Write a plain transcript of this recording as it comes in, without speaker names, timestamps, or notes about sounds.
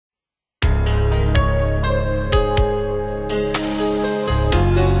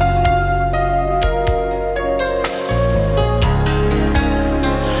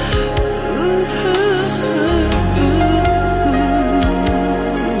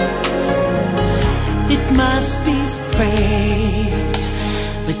must be fate,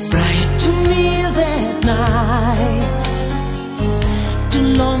 but bright to me that night. The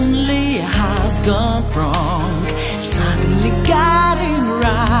lonely has gone wrong, suddenly got it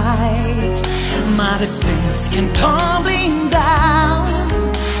right. My defense came tumbling down.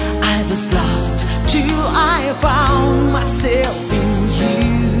 I was lost till I found myself in you.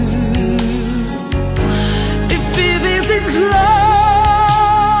 If it isn't love,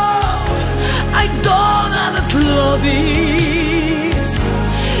 I don't know what love is.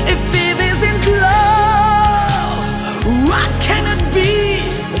 If it isn't love, what can it be?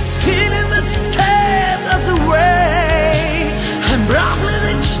 This feeling that stares us away. I'm ruffling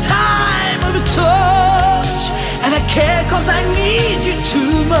each time of a touch, and I care 'cause I need you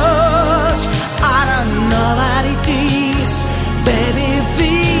too much. I don't know what it is, baby, if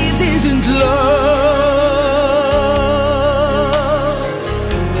this isn't love.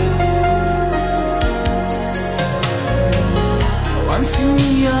 Once in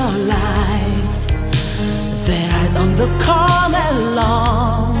your life, there I don't come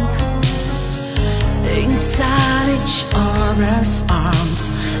along. Inside each other's arms,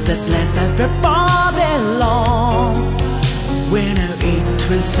 that place that we both belong. When it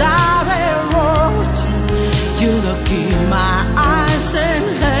was our road, you look in my eyes and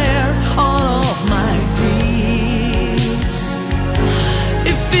hear all of my dreams.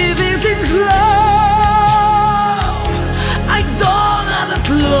 If it isn't love, I don't know what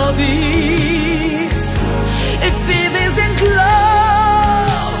love is. If it isn't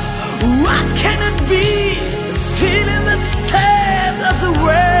love, what can it be? This feeling that stares us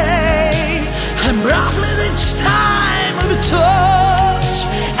away. I'm ruffling each time of a touch,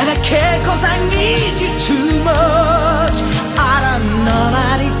 and I care 'cause I need you too much. I don't know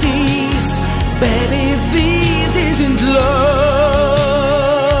what it is, baby, this isn't love.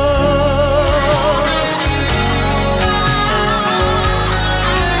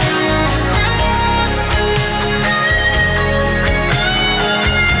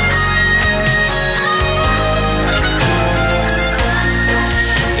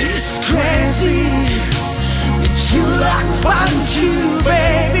 It's crazy, but you look fun too,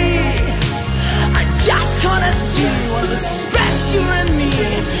 baby. I just gonna see what the space you and me,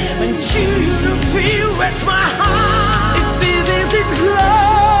 when you don't feel with my heart. If it isn't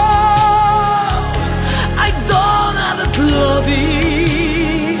love, I don't know what love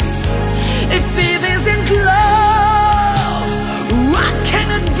is. If it isn't love, what can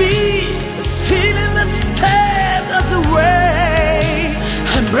it be? This feeling that stares us away.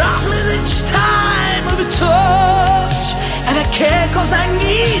 I'm ruffling each time of a touch, and I care 'cause I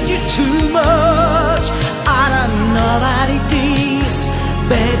need you too much. I don't know what it is,